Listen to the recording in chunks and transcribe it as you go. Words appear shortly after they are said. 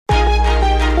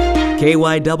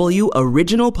KYW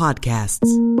Original Podcasts.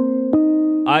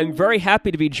 I'm very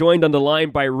happy to be joined on the line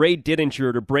by Ray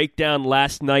Didinger to break down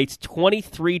last night's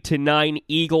 23-9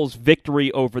 Eagles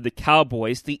victory over the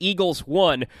Cowboys. The Eagles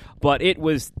won, but it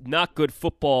was not good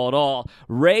football at all.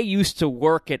 Ray used to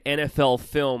work at NFL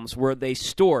Films, where they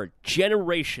stored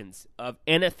generations of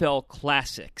NFL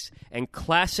classics and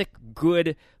classic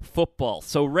good football.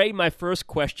 So, Ray, my first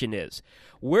question is,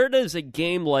 where does a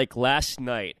game like last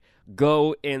night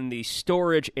go in the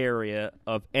storage area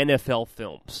of NFL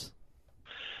Films?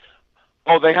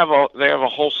 Oh, they have a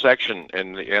whole section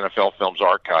in the NFL Films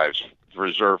archives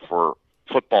reserved for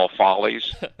football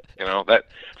follies. You know, that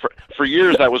for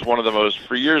years that was one of the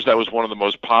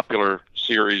most popular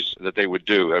series that they would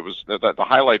do. It was the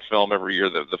highlight film every year.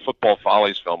 The football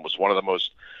follies film was one of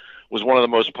the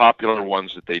most popular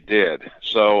ones that they did.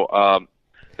 So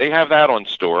they have that on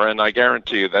store, and I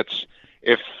guarantee you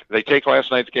if they take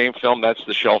last night's game film, that's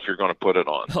the shelf you're going to put it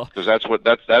on, because that's what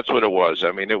it was.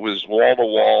 I mean, it was wall to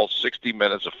wall, 60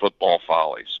 minutes of football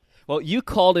follies. Well, you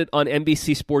called it on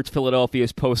NBC Sports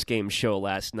Philadelphia's post-game show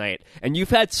last night, and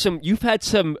you've had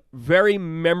some very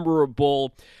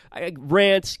memorable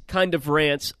rants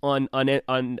on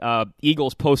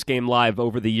Eagles post-game live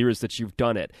over the years that you've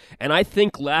done it. And I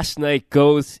think last night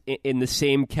goes in the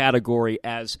same category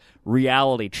as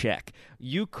reality check.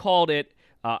 You called it.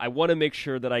 I want to make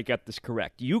sure that I get this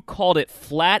correct. You called it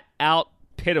flat out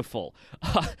pitiful.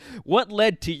 What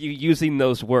led to you using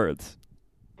those words?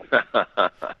 I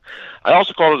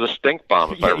also called it a stink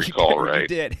bomb, if I recall right. You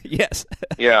did, yes.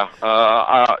 Yeah,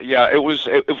 It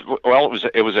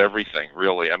was everything,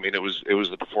 really. I mean, it was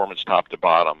the performance top to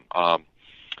bottom.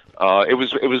 It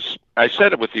was. I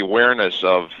said it with the awareness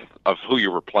of who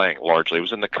you were playing. Largely, it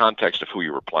was in the context of who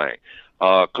you were playing,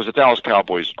 because the Dallas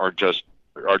Cowboys are just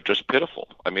pitiful.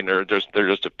 I mean, they're just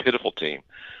a pitiful team.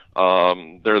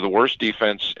 They're the worst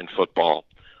defense in football,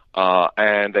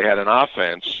 and they had an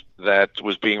offense that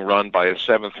was being run by a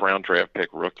 7th-round draft pick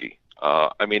rookie.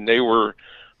 I mean, they were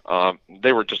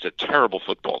just a terrible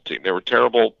football team. They were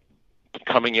terrible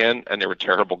coming in, and they were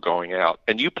terrible going out.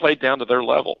 And you played down to their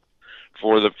level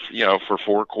for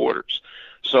 4 quarters.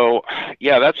 So,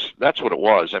 yeah, that's what it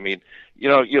was. I mean,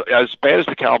 as bad as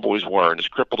the Cowboys were, and as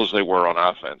crippled as they were on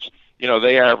offense,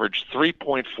 they averaged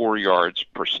 3.4 yards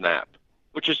per snap,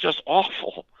 which is just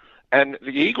awful. And the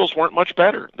Eagles weren't much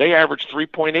better. They averaged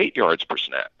 3.8 yards per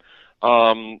snap.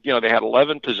 They had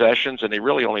 11 possessions, and they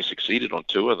really only succeeded on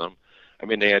 2 of them. I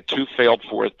mean, they had 2 failed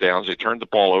 4th downs. They turned the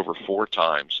ball over 4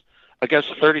 times against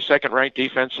the 32nd ranked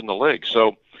defense in the league.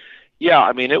 So, yeah,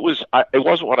 I mean, it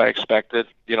wasn't what I expected.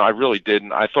 I really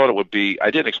didn't. I thought it would be.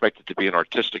 I didn't expect it to be an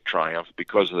artistic triumph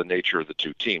because of the nature of the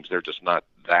 2 teams. They're just not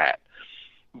that.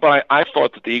 But I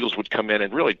thought that the Eagles would come in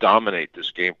and really dominate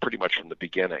this game pretty much from the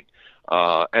beginning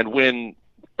and win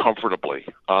comfortably.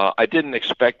 I didn't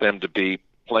expect them to be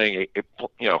playing,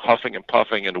 huffing and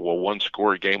puffing into a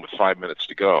 1-score game with 5 minutes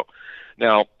to go.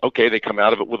 Now, okay, they come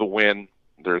out of it with a win.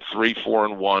 They're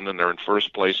 3-4-1, and they're in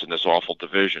first place in this awful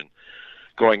division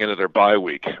going into their bye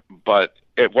week. But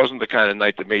it wasn't the kind of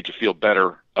night that made you feel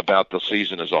better about the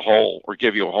season as a whole or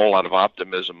give you a whole lot of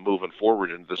optimism moving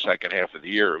forward into the second half of the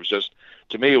year. It was just,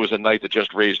 to me, it was a night that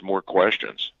just raised more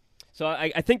questions. So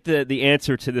I think the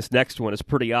answer to this next one is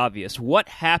pretty obvious. What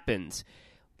happens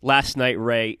last night,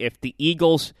 Ray, if the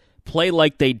Eagles play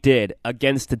like they did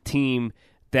against a team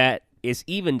that is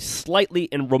even slightly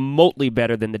and remotely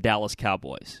better than the Dallas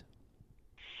Cowboys?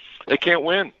 They can't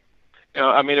win.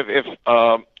 I mean,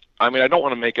 I don't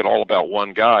want to make it all about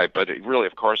one guy, but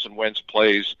if Carson Wentz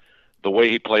plays the way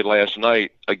he played last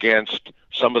night against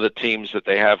some of the teams that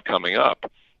they have coming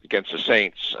up, against the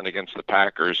Saints and against the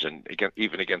Packers and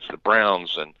even against the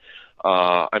Browns, and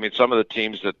some of the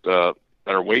teams that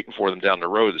are waiting for them down the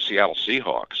road, the Seattle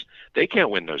Seahawks, they can't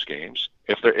win those games.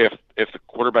 If the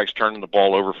quarterback's turning the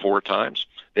ball over 4 times,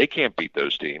 they can't beat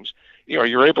those teams.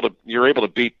 You're able to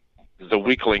beat the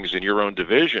weaklings in your own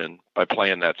division by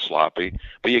playing that sloppy,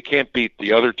 but you can't beat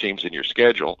the other teams in your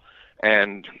schedule.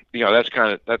 And that's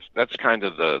kind of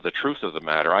the truth of the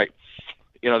matter.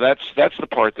 That's the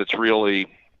part that's really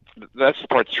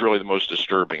the most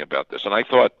disturbing about this. And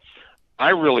I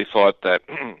really thought that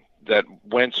that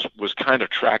Wentz was kind of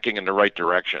tracking in the right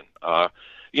direction.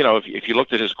 If you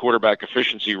looked at his quarterback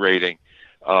efficiency rating,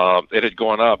 it had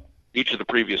gone up each of the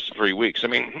previous 3 weeks. I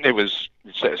mean, it was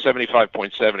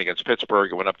 75.7 against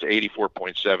Pittsburgh. It went up to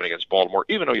 84.7 against Baltimore,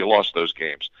 even though you lost those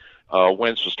games.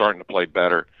 Wentz was starting to play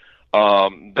better.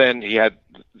 Then he had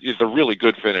the really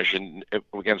good finish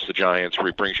against the Giants, where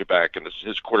he brings you back, and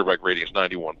his quarterback rating is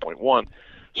 91.1.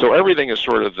 So everything is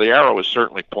the arrow is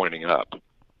certainly pointing up.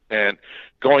 And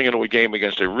going into a game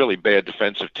against a really bad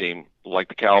defensive team like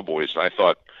the Cowboys, I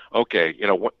thought, okay,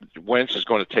 Wentz is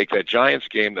going to take that Giants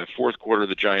game, that fourth quarter of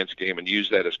the Giants game, and use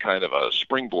that as kind of a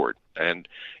springboard and,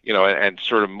 and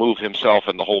sort of move himself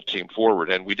and the whole team forward.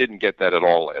 And we didn't get that at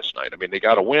all last night. I mean, they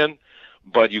got a win,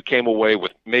 but you came away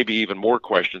with maybe even more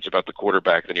questions about the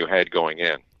quarterback than you had going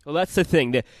in. Well, that's the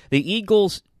thing. The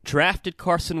Eagles drafted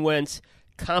Carson Wentz,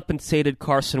 compensated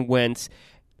Carson Wentz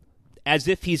as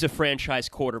if he's a franchise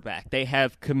quarterback. They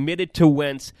have committed to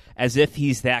Wentz as if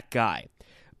he's that guy.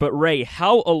 But, Ray,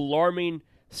 how alarming,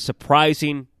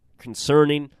 surprising,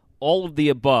 concerning, all of the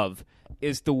above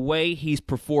is the way he's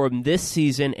performed this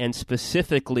season and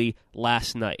specifically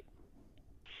last night?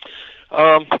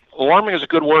 Alarming is a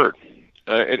good word.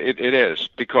 It is,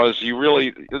 because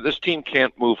this team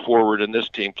can't move forward, and this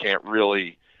team can't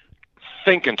really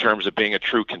think in terms of being a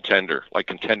true contender, like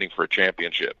contending for a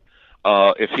championship,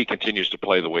 if he continues to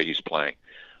play the way he's playing.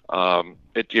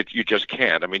 You just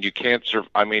can't. I mean, you can't.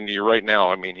 You're right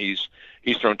now. I mean, he's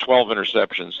thrown 12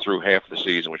 interceptions through half the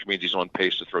season, which means he's on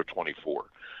pace to throw 24.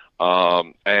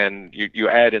 And you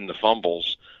add in the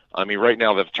fumbles. I mean, right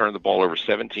now they've turned the ball over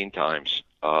 17 times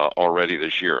already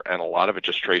this year, and a lot of it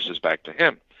just traces back to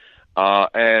him.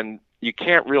 And you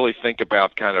can't really think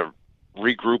about kind of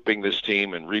regrouping this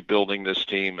team and rebuilding this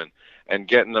team and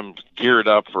getting them geared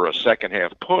up for a second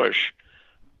half push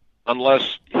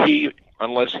unless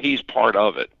he's part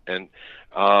of it. And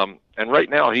right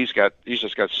now he's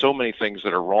just got so many things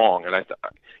that are wrong. And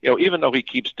even though he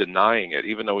keeps denying it,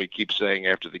 even though he keeps saying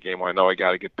after the game, well, I know I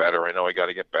got to get better.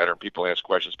 And people ask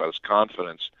questions about his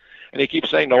confidence, and he keeps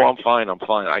saying, no, I'm fine.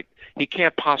 He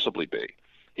can't possibly be.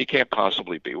 He can't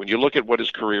possibly be. When you look at what his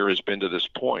career has been to this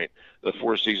point, the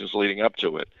 4 seasons leading up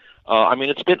to it,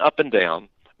 it's been up and down,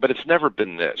 but it's never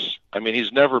been this. I mean,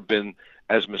 he's never been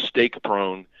as mistake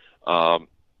prone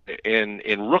in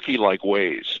rookie-like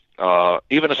ways,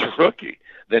 even as a rookie,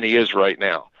 than he is right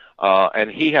now. And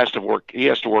he has to work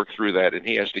through that, and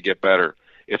he has to get better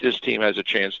if this team has a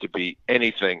chance to be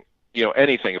anything.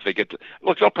 If they get to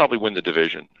look, they'll probably win the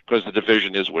division because the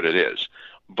division is what it is.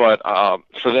 But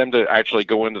for them to actually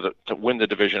to win the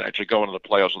division, actually go into the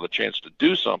playoffs with a chance to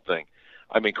do something,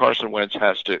 I mean, Carson Wentz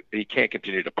he can't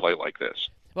continue to play like this.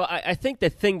 Well, I think the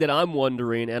thing that I'm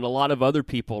wondering, and a lot of other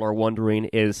people are wondering,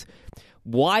 is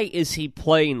why is he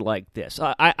playing like this?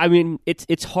 I mean,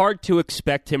 it's hard to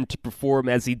expect him to perform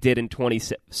as he did in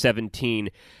 2017,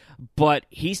 but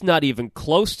he's not even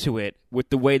close to it with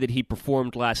the way that he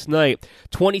performed last night.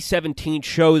 2017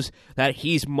 shows that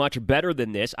he's much better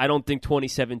than this. I don't think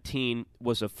 2017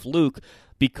 was a fluke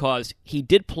because he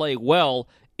did play well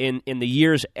in the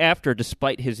years after,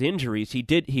 despite his injuries.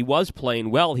 He was playing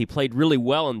well. He played really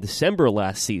well in December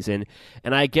last season,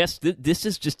 and I guess this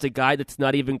is just a guy that's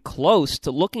not even close to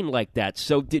looking like that.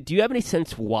 So do you have any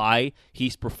sense why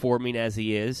he's performing as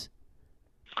he is?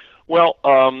 Well,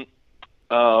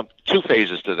 2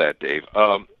 phases to that, Dave.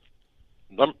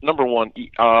 Number one,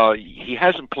 he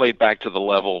hasn't played back to the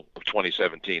level of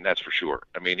 2017, that's for sure.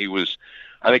 I mean,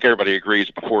 I think everybody agrees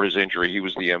before his injury, he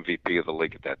was the MVP of the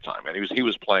league at that time, and he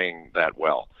was playing that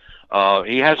well.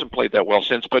 He hasn't played that well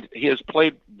since, but he has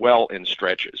played well in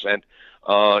stretches. And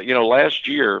last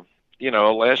year,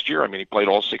 I mean, he played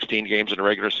all 16 games in the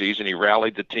regular season. He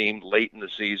rallied the team late in the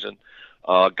season,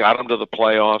 got them to the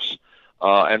playoffs,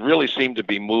 and really seemed to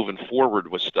be moving forward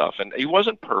with stuff. And he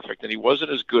wasn't perfect, and he wasn't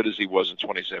as good as he was in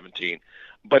 2017.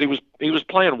 But he was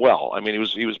playing well. I mean,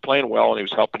 he was playing well, and he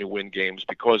was helping you win games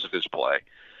because of his play.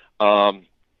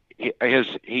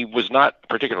 He was not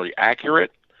particularly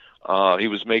accurate. He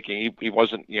was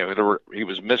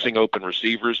missing open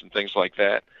receivers and things like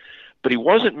that. But he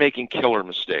wasn't making killer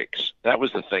mistakes. That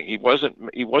was the thing. He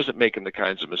wasn't making the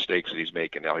kinds of mistakes that he's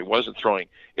making now. He wasn't throwing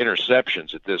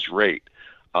interceptions at this rate.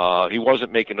 He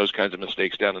wasn't making those kinds of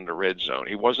mistakes down in the red zone.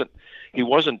 He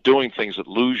wasn't doing things that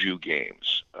lose you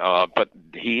games, but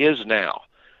he is now,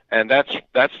 and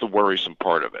that's the worrisome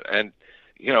part of it. And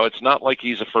it's not like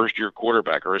he's a first-year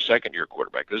quarterback or a second-year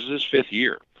quarterback. This is his 5th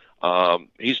year.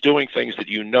 He's doing things that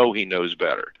he knows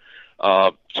better.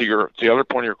 To the other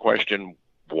point of your question,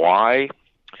 why?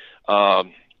 I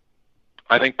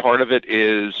think part of it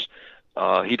is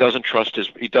he doesn't trust his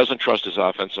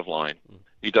offensive line.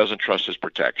 He doesn't trust his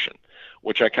protection,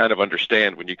 which I kind of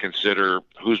understand when you consider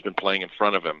who's been playing in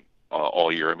front of him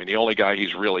all year. I mean, the only guy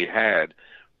he's really had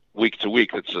week to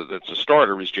week that's a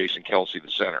starter is Jason Kelce, the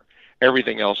center.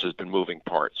 Everything else has been moving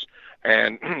parts.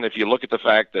 And if you look at the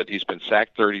fact that he's been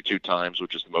sacked 32 times,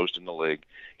 which is the most in the league,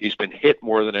 he's been hit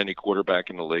more than any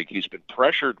quarterback in the league, he's been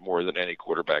pressured more than any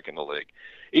quarterback in the league.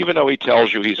 Even though he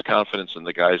tells you he's confident in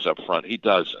the guys up front, he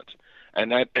doesn't.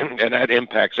 and that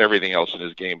impacts everything else in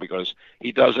his game because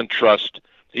he doesn't trust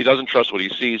what he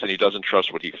sees and he doesn't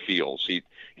trust what he feels.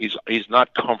 He's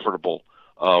not comfortable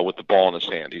with the ball in his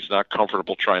hand. He's not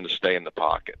comfortable trying to stay in the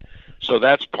pocket. So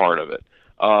that's part of it.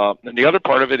 And the other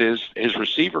part of it is his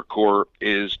receiver core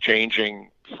is changing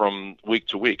from week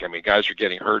to week. I mean, guys are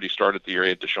getting hurt. He started the year, he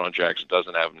had Deshaun Jackson,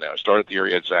 doesn't have him now. He started the year,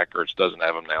 he had Zach Ertz, doesn't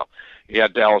have him now. He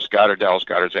had Dallas Goedert. Dallas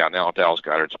Goedert's out now. Dallas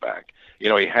Goedert's back. He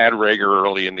had Rager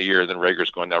early in the year, then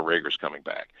Rager's going, now Rager's coming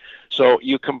back. So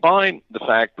you combine the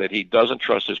fact that he doesn't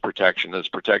trust his protection, his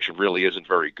protection really isn't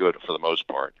very good for the most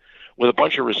part, with a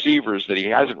bunch of receivers that he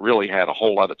hasn't really had a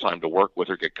whole lot of time to work with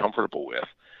or get comfortable with.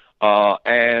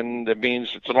 And it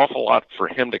means it's an awful lot for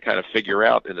him to kind of figure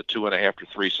out in the 2.5 to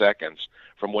 3 seconds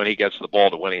from when he gets the ball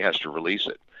to when he has to release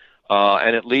it.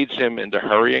 And it leads him into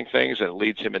hurrying things, and it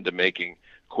leads him into making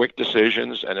quick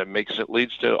decisions, and it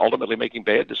leads to ultimately making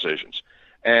bad decisions.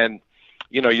 And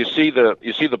you see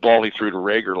the ball he threw to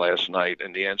Rager last night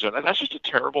in the end zone, and that's just a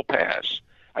terrible pass.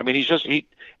 I mean,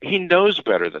 he knows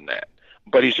better than that,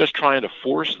 but he's just trying to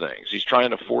force things. He's trying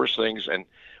to force things, and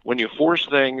when you force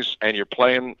things and you're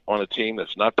playing on a team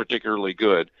that's not particularly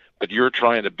good, but you're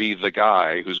trying to be the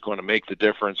guy who's going to make the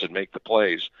difference and make the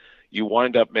plays, you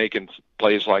wind up making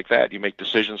plays like that. You make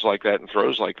decisions like that and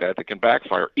throws like that can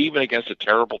backfire, even against a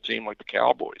terrible team like the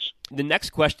Cowboys. The next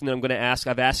question that I'm going to ask,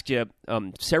 I've asked you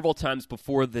several times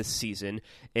before this season,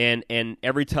 and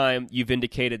every time you've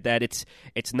indicated that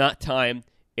it's not time,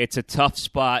 it's a tough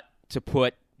spot to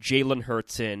put Jalen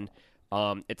Hurts in.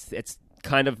 It's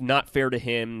kind of not fair to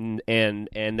him, and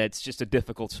that's just a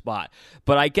difficult spot.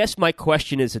 But I guess my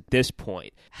question is, at this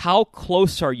point, how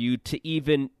close are you to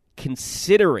even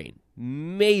considering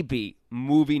maybe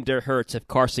moving to Hurts if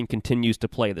Carson continues to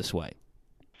play this way?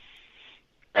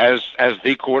 As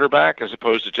the quarterback, as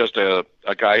opposed to just a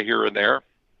guy here and there?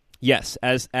 Yes,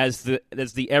 as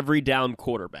the every down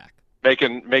quarterback.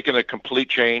 Making a complete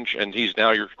change, and he's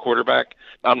now your quarterback?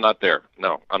 I'm not there.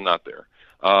 No, I'm not there.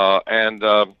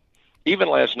 Even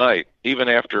last night, even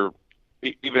after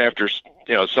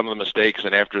some of the mistakes,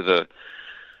 and after the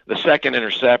second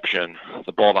interception,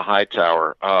 the ball to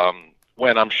Hightower,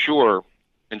 when I'm sure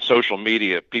in social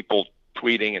media, people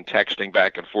tweeting and texting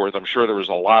back and forth, I'm sure there was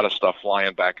a lot of stuff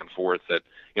flying back and forth that,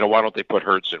 why don't they put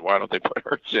Hurts in? Why don't they put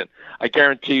Hurts in? I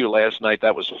guarantee you last night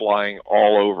that was flying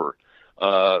all over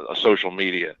social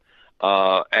media.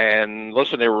 And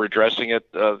listen, they were addressing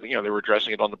it. They were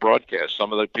addressing it on the broadcast.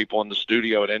 Some of the people in the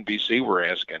studio at NBC were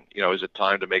asking, is it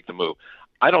time to make the move?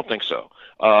 I don't think so.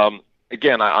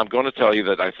 Again, I'm going to tell you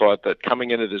that I thought that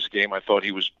coming into this game, I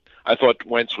thought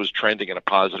Wentz was trending in a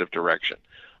positive direction.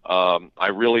 I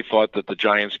really thought that the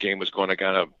Giants game was going to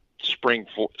kind of spring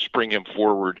him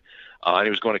forward, and he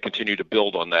was going to continue to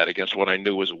build on that against what I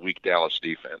knew was a weak Dallas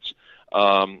defense.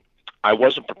 I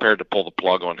wasn't prepared to pull the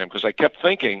plug on him because I kept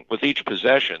thinking with each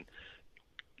possession,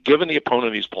 given the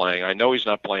opponent he's playing, I know he's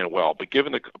not playing well, but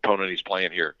given the opponent he's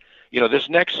playing here, this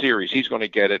next series, he's going to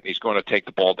get it, and he's going to take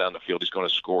the ball down the field, he's going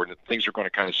to score, and things are going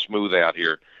to kind of smooth out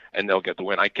here, and they'll get the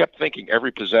win. I kept thinking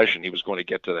every possession he was going to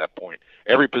get to that point.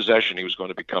 Every possession he was going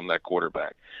to become that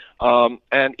quarterback.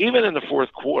 And even in the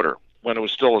fourth quarter, when it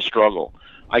was still a struggle,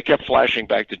 I kept flashing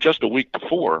back to just a week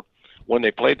before when they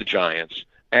played the Giants,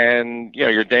 and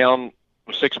you're down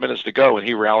with 6 minutes to go, and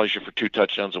he rallies you for 2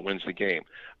 touchdowns and wins the game.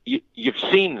 You've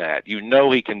seen that.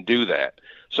 He can do that.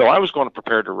 So I was going to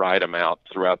prepare to ride him out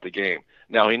throughout the game.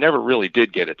 Now, he never really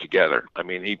did get it together. I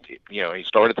mean, he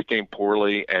started the game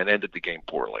poorly and ended the game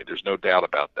poorly. There's no doubt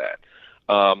about that.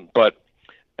 But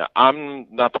I'm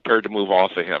not prepared to move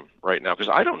off of him right now because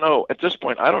I don't know at this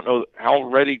point. I don't know how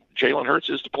ready Jalen Hurts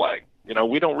is to play.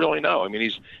 We don't really know. I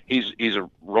mean, he's a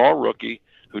raw rookie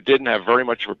who didn't have very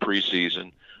much of a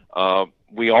preseason.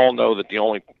 We all know that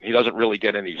he doesn't really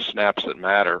get any snaps that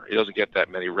matter. He doesn't get that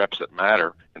many reps that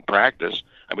matter in practice.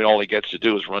 I mean, all he gets to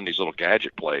do is run these little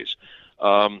gadget plays.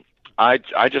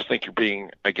 I just think you're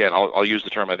being, again, I'll use the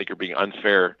term, I think you're being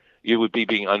unfair. You would be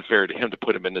being unfair to him to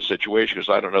put him in this situation because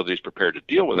I don't know that he's prepared to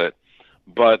deal with it.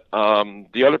 But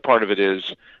the other part of it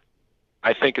is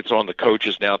I think it's on the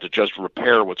coaches now to just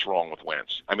repair what's wrong with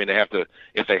Wentz. I mean,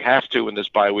 if they have to in this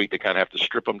bye week, they kind of have to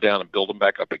strip him down and build him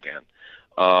back up again.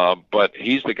 But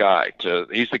he's the guy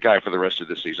for the rest of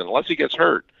the season, unless he gets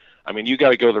hurt. I mean, you got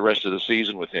to go the rest of the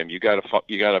season with him. You got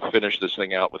to finish this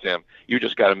thing out with him. You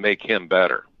just got to make him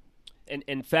better.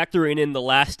 And factoring in the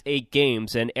last 8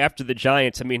 games, and after the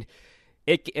Giants, the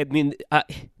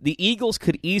Eagles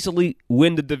could easily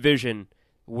win the division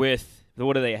with,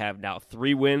 what do they have now?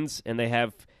 3 wins, and they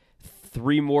have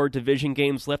 3 more division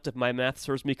games left, if my math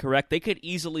serves me correct. They could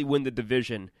easily win the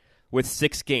division with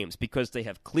 6 games because they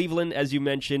have Cleveland, as you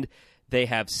mentioned. They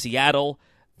have Seattle.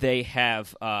 They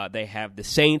have the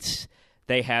Saints.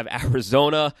 They have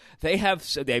Arizona. They have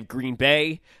Green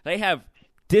Bay. They have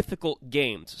difficult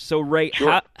games. So, Ray,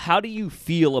 sure. how do you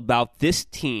feel about this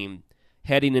team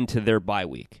heading into their bye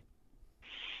week?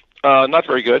 Not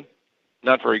very good.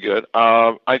 Not very good.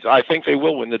 I think they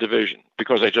will win the division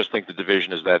because I just think the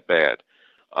division is that bad.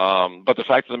 But the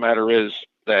fact of the matter is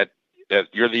that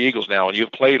you're the Eagles now, and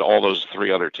you've played all those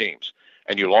three other teams.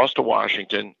 And you lost to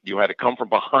Washington. You had to come from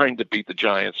behind to beat the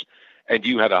Giants. And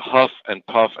you had to huff and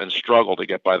puff and struggle to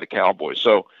get by the Cowboys.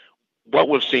 So what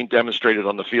we've seen demonstrated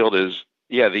on the field is,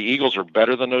 yeah, the Eagles are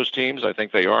better than those teams. I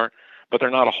think they are. But they're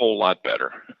not a whole lot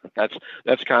better.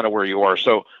 That's kind of where you are.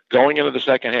 So going into the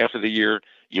second half of the year,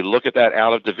 you look at that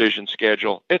out-of-division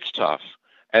schedule, it's tough.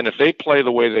 And if they play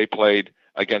the way they played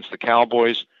against the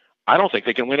Cowboys, I don't think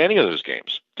they can win any of those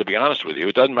games, to be honest with you.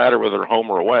 It doesn't matter whether they're home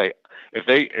or away. If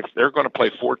they're going to play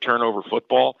 4-turnover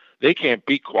football, they can't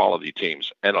beat quality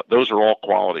teams, and those are all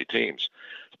quality teams.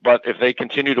 But if they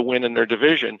continue to win in their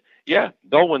division, yeah,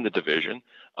 they'll win the division.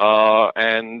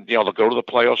 And they'll go to the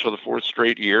playoffs for the fourth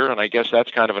straight year, and I guess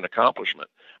that's kind of an accomplishment.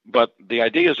 But the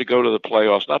idea is to go to the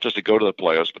playoffs, not just to go to the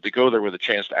playoffs, but to go there with a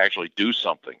chance to actually do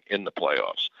something in the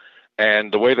playoffs.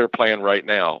 And the way they're playing right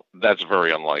now, that's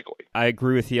very unlikely. I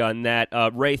agree with you on that.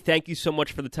 Ray, thank you so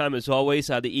much for the time as always.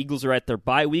 The Eagles are at their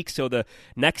bye week, so the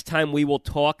next time we will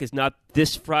talk is not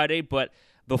this Friday, but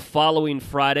the following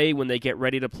Friday when they get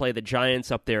ready to play the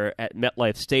Giants up there at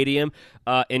MetLife Stadium.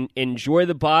 And enjoy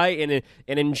the bye and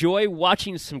enjoy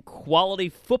watching some quality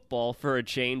football for a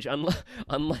change,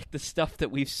 unlike the stuff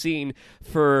that we've seen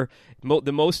for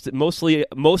most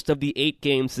of the 8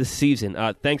 games this season.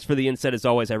 Thanks for the insight as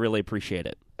always. I really appreciate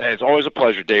it. It's always a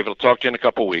pleasure, David. I'll talk to you in a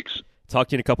couple weeks. Talk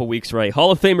to you in a couple weeks, Ray.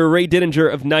 Hall of Famer Ray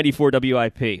Didinger of 94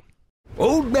 WIP.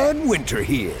 Old Man Winter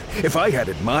here. If I had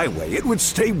it my way, it would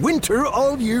stay winter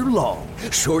all year long.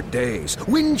 Short days,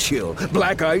 wind chill,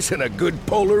 black ice, and a good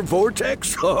polar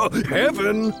vortex. Oh,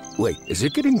 heaven! Wait, is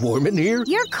it getting warm in here?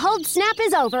 Your cold snap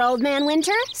is over, Old Man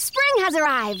Winter. Spring has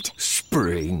arrived.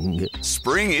 Spring.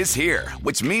 Spring is here,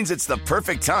 which means it's the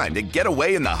perfect time to get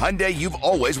away in the Hyundai you've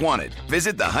always wanted.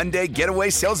 Visit the Hyundai Getaway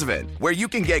Sales Event, where you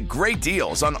can get great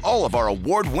deals on all of our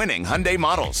award-winning Hyundai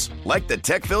models, like the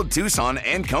tech-filled Tucson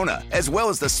and Kona, as well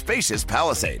as the spacious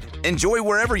Palisade. Enjoy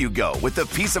wherever you go with the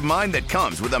peace of mind that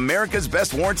comes with America's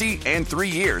best warranty and 3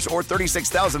 years or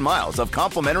 36,000 miles of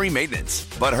complimentary maintenance.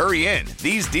 But hurry in,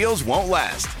 these deals won't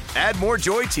last. Add more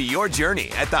joy to your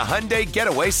journey at the Hyundai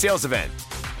Getaway Sales Event.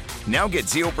 Now get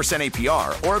 0% APR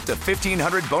or up to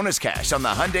 $1,500 bonus cash on the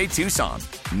Hyundai Tucson.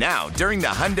 Now during the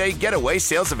Hyundai Getaway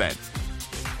Sales Event.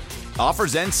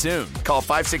 Offers end soon. Call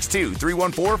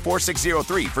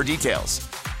 562-314-4603 for details.